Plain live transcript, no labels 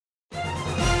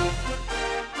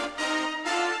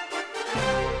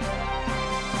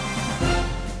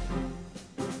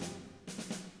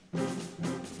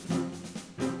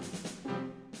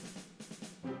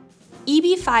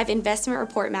EB-5 Investment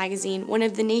Report magazine, one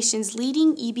of the nation's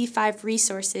leading EB-5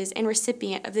 resources and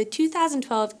recipient of the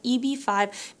 2012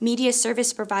 EB-5 Media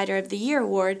Service Provider of the Year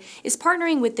Award, is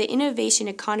partnering with the Innovation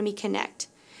Economy Connect.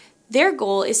 Their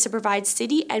goal is to provide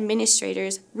city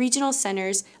administrators, regional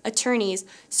centers, attorneys,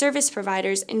 service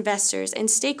providers, investors, and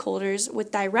stakeholders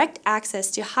with direct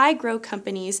access to high-growth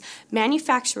companies,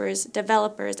 manufacturers,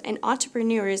 developers, and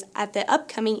entrepreneurs at the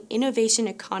upcoming Innovation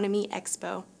Economy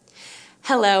Expo.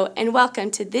 Hello, and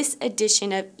welcome to this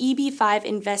edition of EB-5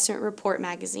 Investment Report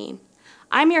magazine.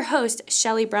 I'm your host,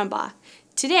 Shelley Brumbaugh.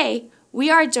 Today, we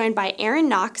are joined by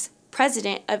Knox,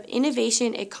 President of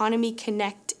Innovation Economy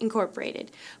Connect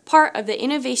Incorporated, part of the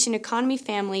Innovation Economy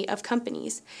family of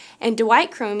companies, and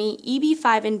Dwight,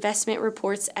 EB-5 Investment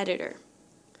Reports Editor.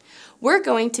 We're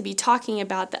going to be talking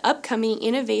about the upcoming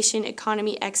Innovation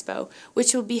Economy Expo,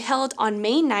 which will be held on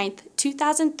May 9th,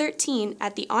 2013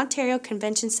 at the Ontario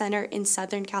Convention Center in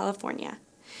Southern California.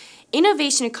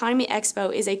 Innovation Economy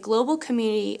Expo is a global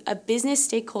community of business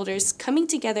stakeholders coming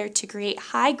together to create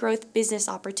high-growth business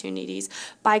opportunities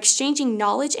by exchanging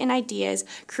knowledge and ideas,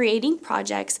 creating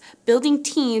projects, building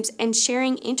teams, and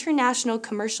sharing international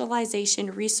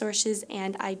commercialization resources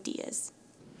and ideas.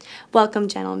 Welcome,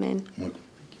 gentlemen.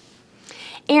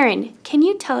 Aaron, can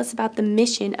you tell us about the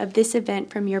mission of this event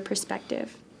from your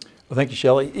perspective? Well, thank you,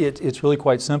 Shelley. It's really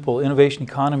quite simple. Innovation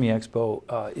Economy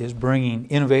Expo is bringing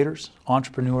innovators,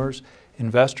 entrepreneurs,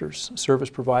 investors,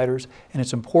 service providers, and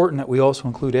it's important that we also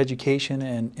include education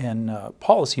and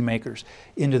policymakers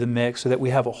into the mix so that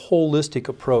we have a holistic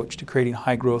approach to creating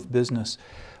high-growth business.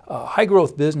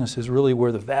 High-growth business is really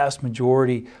where the vast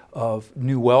majority of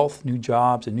new wealth, new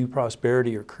jobs, and new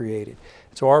prosperity are created.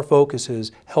 So our focus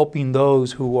is helping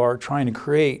those who are trying to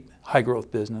create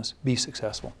high-growth business be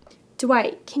successful.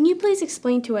 Dwight, can you please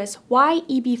explain to us why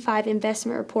EB-5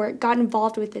 Investment Report got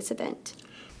involved with this event?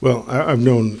 Well, I've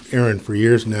known Aaron for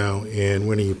years now, and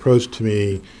when he approached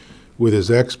me with his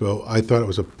expo, I thought it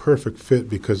was a perfect fit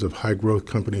because of high growth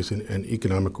companies and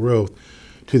economic growth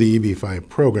to the EB-5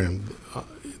 program.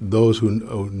 Those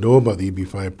who know about the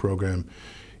EB-5 program,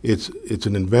 it's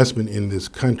an investment in this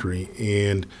country,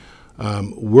 and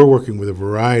we're working with a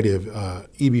variety of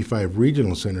EB-5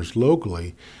 regional centers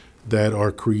locally that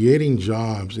are creating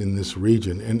jobs in this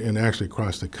region and actually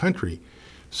across the country.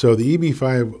 So the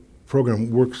EB-5 program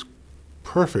works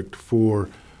perfect for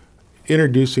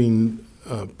introducing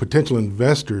potential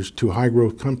investors to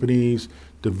high-growth companies,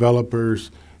 developers,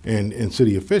 and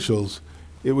city officials.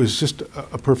 It was just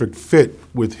a perfect fit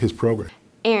with his program.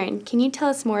 Aaron, can you tell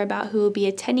us more about who will be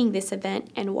attending this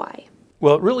event and why?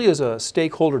 Well, it really is a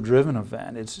stakeholder-driven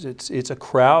event. It's a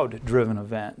crowd-driven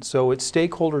event. So it's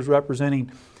stakeholders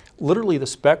representing literally the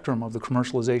spectrum of the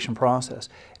commercialization process.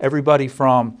 Everybody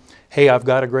from, hey, I've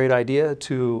got a great idea,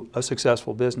 to a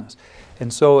successful business.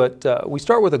 And so we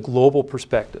start with a global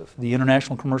perspective. The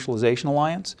International Commercialization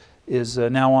Alliance is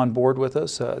now on board with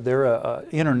us. They're an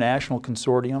international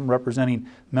consortium representing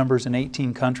members in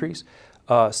 18 countries.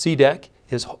 CDEC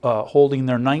is holding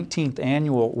their 19th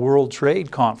annual World Trade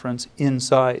Conference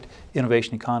inside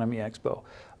Innovation Economy Expo.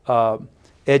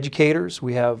 Educators,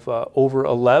 we have over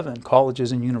 11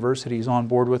 colleges and universities on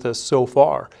board with us so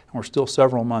far, and we're still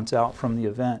several months out from the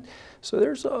event. So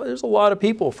there's a lot of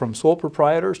people, from sole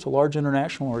proprietors to large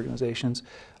international organizations.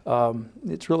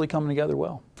 It's really coming together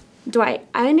well. Dwight,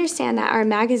 I understand that our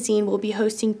magazine will be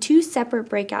hosting 2 separate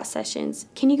breakout sessions.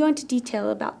 Can you go into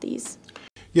detail about these?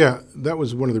 Yeah, that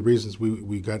was one of the reasons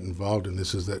we got involved in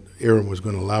this, is that Aaron was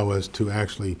going to allow us to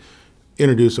actually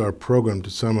introduce our program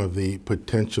to some of the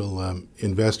potential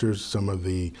investors, some of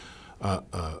the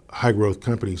high-growth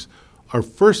companies. Our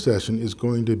first session is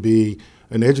going to be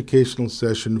an educational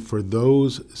session for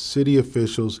those city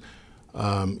officials,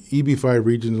 EB-5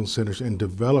 regional centers, and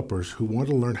developers who want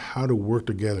to learn how to work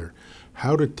together,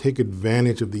 how to take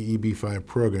advantage of the EB-5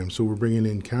 program. So we're bringing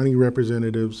in county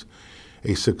representatives,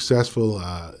 a successful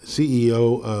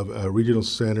CEO of a regional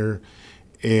center,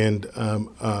 and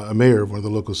a mayor of one of the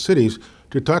local cities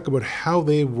to talk about how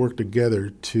they work together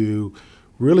to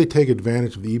really take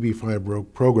advantage of the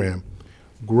EB-5 program,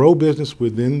 grow business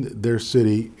within their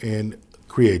city, and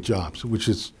create jobs, which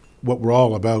is what we're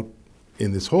all about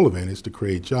in this whole event, is to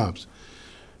create jobs.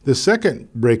 The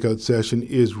second breakout session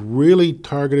is really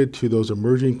targeted to those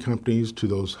emerging companies, to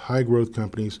those high-growth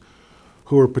companies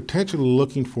who are potentially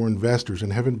looking for investors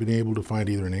and haven't been able to find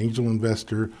either an angel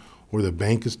investor or the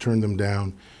bank has turned them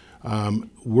down.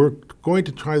 We're going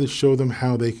to try to show them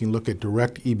how they can look at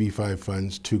direct EB-5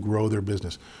 funds to grow their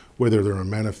business, whether they're a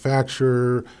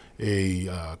manufacturer, a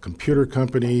computer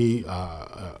company,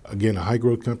 again, a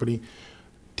high-growth company.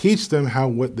 Teach them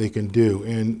what they can do.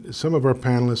 And some of our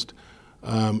panelists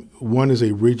One is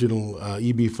a regional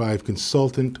EB-5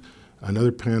 consultant.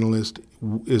 Another panelist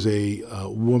is a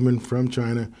woman from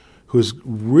China who has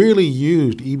really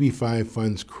used EB-5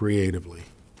 funds creatively.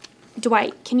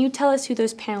 Dwight, can you tell us who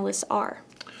those panelists are?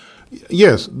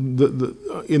 Yes.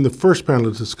 In the first panel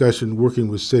of discussion, working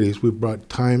with cities, we brought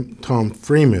Tom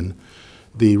Freeman,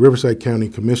 the Riverside County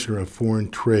Commissioner of Foreign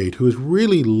Trade, who is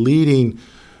really leading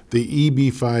the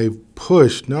EB-5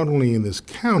 push, not only in this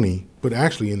county, but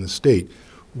actually in the state.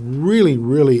 Really,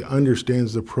 really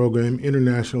understands the program,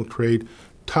 international trade,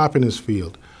 top in his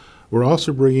field. We're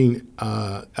also bringing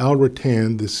Al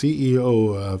Rattan, the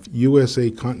CEO of USA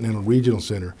Continental Regional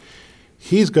Center.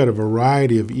 He's got a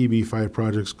variety of EB-5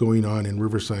 projects going on in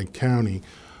Riverside County.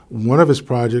 One of his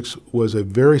projects was a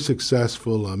very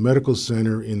successful medical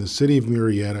center in the city of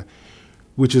Murrieta,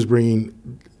 which is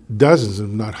bringing dozens, if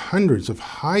not hundreds, of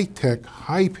high-tech,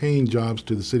 high-paying jobs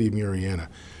to the city of Murrieta.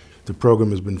 The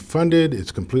program has been funded,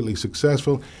 it's completely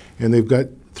successful, and they've got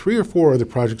 3 or 4 other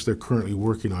projects they're currently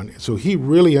working on. So he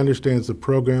really understands the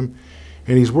program,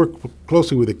 and he's worked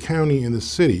closely with the county and the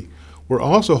city. We're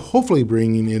also hopefully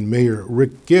bringing in Mayor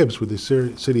Rick Gibbs with the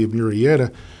city of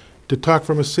Murrieta to talk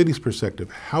from a city's perspective.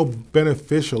 How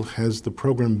beneficial has the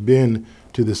program been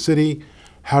to the city?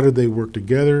 How did they work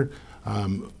together?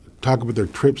 Talk about their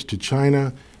trips to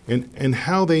China and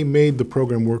how they made the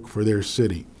program work for their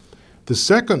city. The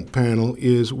second panel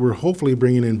is we're hopefully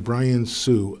bringing in Brian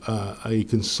Sue, a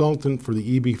consultant for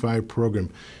the EB-5 program.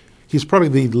 He's probably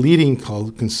the leading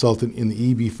consultant in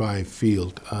the EB-5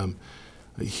 field.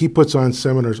 He puts on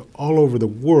seminars all over the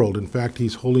world. In fact,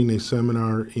 he's holding a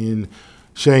seminar in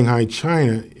Shanghai,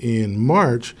 China in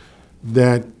March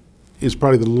that is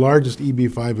probably the largest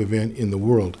EB-5 event in the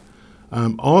world.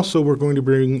 Also, we're going to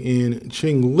bring in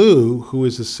Ching Liu, who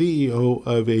is the CEO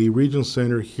of a regional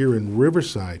center here in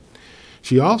Riverside.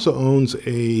 She also owns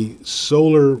a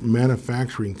solar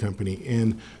manufacturing company,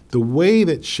 and the way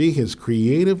that she has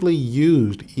creatively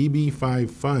used EB-5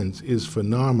 funds is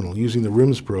phenomenal, using the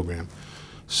RIMS program.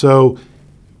 So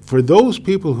for those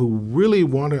people who really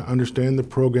want to understand the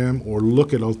program or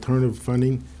look at alternative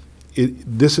funding,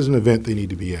 this is an event they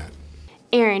need to be at.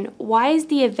 Aaron, why is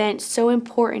the event so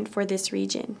important for this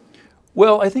region?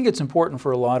 Well, I think it's important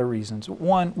for a lot of reasons.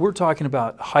 One, we're talking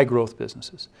about high growth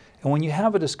businesses. And when you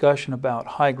have a discussion about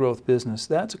high growth business,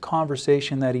 that's a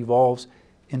conversation that evolves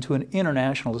into an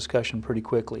international discussion pretty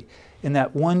quickly. In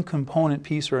that one component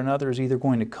piece or another is either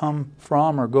going to come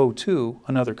from or go to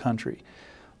another country.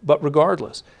 But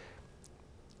regardless,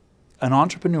 an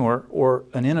entrepreneur or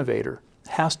an innovator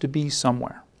has to be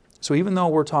somewhere. So even though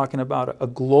we're talking about a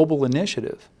global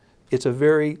initiative, it's a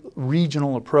very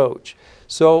regional approach.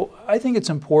 So I think it's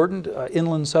important.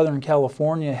 Inland Southern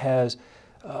California has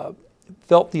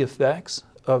felt the effects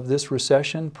of this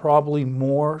recession probably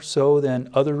more so than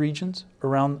other regions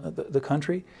around the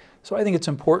country. So I think it's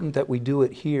important that we do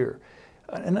it here.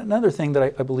 And another thing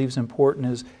that I believe is important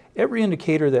is every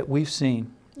indicator that we've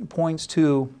seen points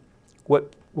to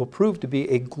what will prove to be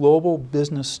a global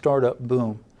business startup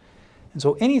boom. And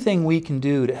so anything we can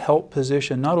do to help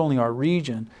position not only our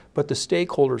region, but the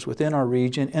stakeholders within our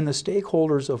region and the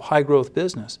stakeholders of high growth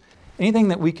business, anything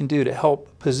that we can do to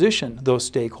help position those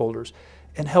stakeholders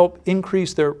and help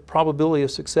increase their probability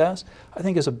of success, I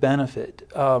think is a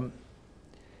benefit.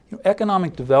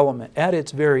 Economic development at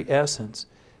its very essence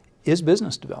is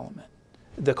business development.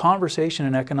 The conversation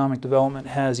in economic development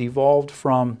has evolved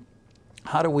from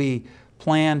how do we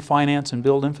plan, finance, and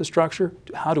build infrastructure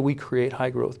to how do we create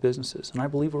high growth businesses. And I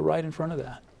believe we're right in front of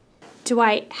that.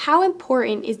 Dwight, how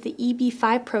important is the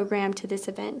EB-5 program to this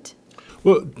event?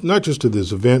 Well, not just to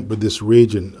this event, but this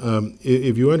region.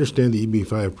 If you understand the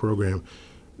EB-5 program,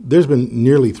 there's been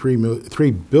nearly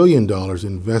 $3 billion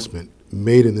investment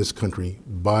made in this country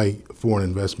by foreign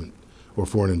investment or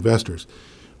foreign investors.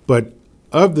 But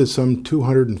of the some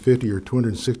 250 or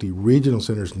 260 regional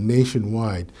centers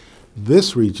nationwide,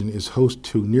 this region is host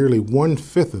to nearly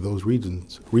 1/5 of those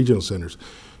regional centers.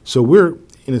 So we're,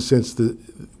 in a sense,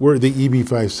 we're the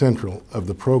EB-5 central of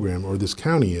the program, or this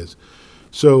county is.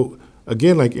 So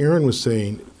again, like Aaron was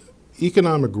saying,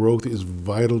 economic growth is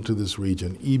vital to this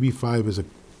region. EB-5 is a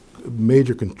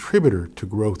major contributor to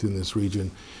growth in this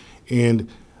region. And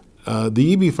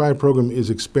the EB-5 program is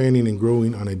expanding and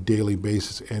growing on a daily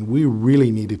basis, and we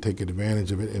really need to take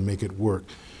advantage of it and make it work.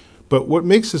 But what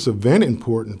makes this event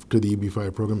important to the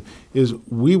EB-5 program is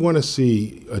we want to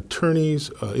see attorneys,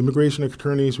 immigration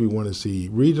attorneys, we want to see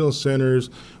regional centers,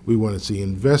 we want to see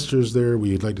investors there,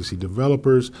 we'd like to see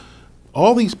developers.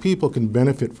 All these people can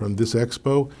benefit from this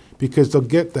expo because they'll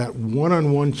get that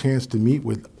one-on-one chance to meet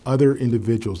with other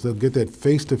individuals. They'll get that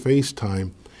face-to-face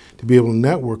time. to be able to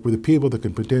network with the people that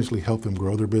can potentially help them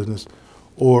grow their business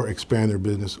or expand their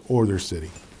business or their city.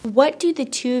 What do the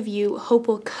two of you hope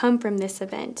will come from this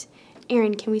event?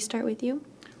 Aaron, can we start with you?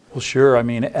 Well, sure. I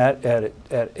mean,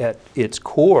 at its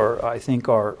core, I think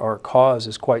our cause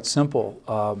is quite simple.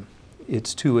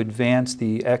 It's to advance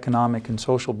the economic and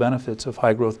social benefits of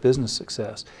high-growth business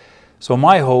success. So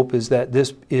my hope is that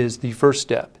this is the first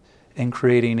step in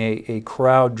creating a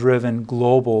crowd-driven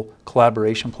global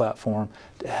collaboration platform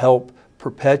to help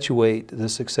perpetuate the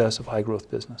success of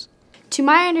high-growth business. To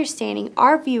my understanding,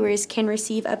 our viewers can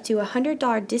receive up to a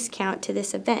 $100 discount to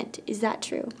this event. Is that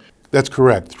true? That's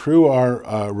correct. Through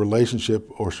our relationship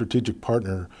or strategic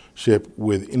partnership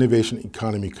with Innovation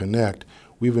Economy Connect,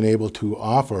 we've been able to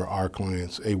offer our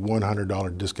clients a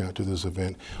 $100 discount to this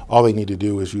event. All they need to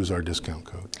do is use our discount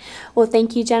code. Well,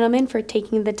 thank you, gentlemen, for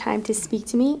taking the time to speak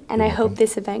to me, and I hope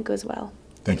this event goes well.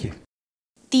 Thank you.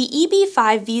 The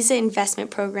EB-5 Visa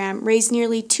Investment Program raised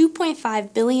nearly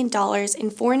 $2.5 billion in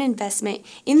foreign investment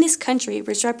in this country,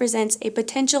 which represents a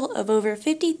potential of over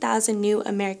 50,000 new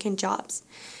American jobs.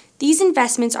 These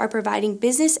investments are providing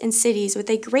business and cities with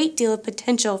a great deal of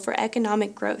potential for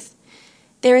economic growth.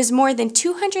 There is more than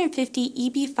 250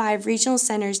 EB-5 regional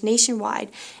centers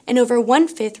nationwide, and over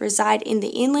 1/5 reside in the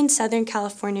inland Southern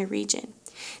California region.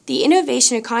 The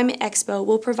Innovation Economy Expo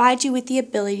will provide you with the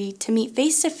ability to meet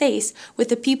face-to-face with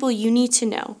the people you need to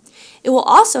know. It will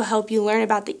also help you learn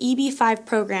about the EB-5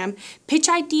 program, pitch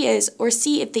ideas, or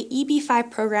see if the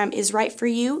EB-5 program is right for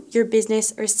you, your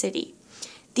business, or city.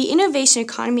 The Innovation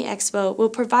Economy Expo will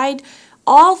provide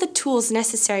all the tools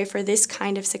necessary for this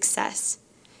kind of success.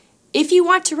 If you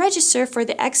want to register for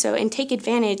the Expo and take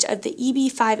advantage of the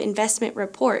EB-5 investment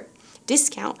report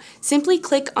discount, simply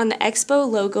click on the Expo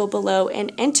logo below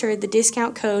and enter the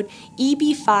discount code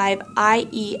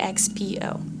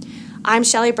EB5IEXPO. I'm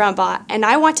Shelley Brumbaugh, and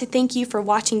I want to thank you for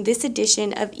watching this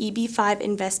edition of EB-5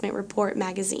 Investment Report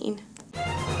magazine.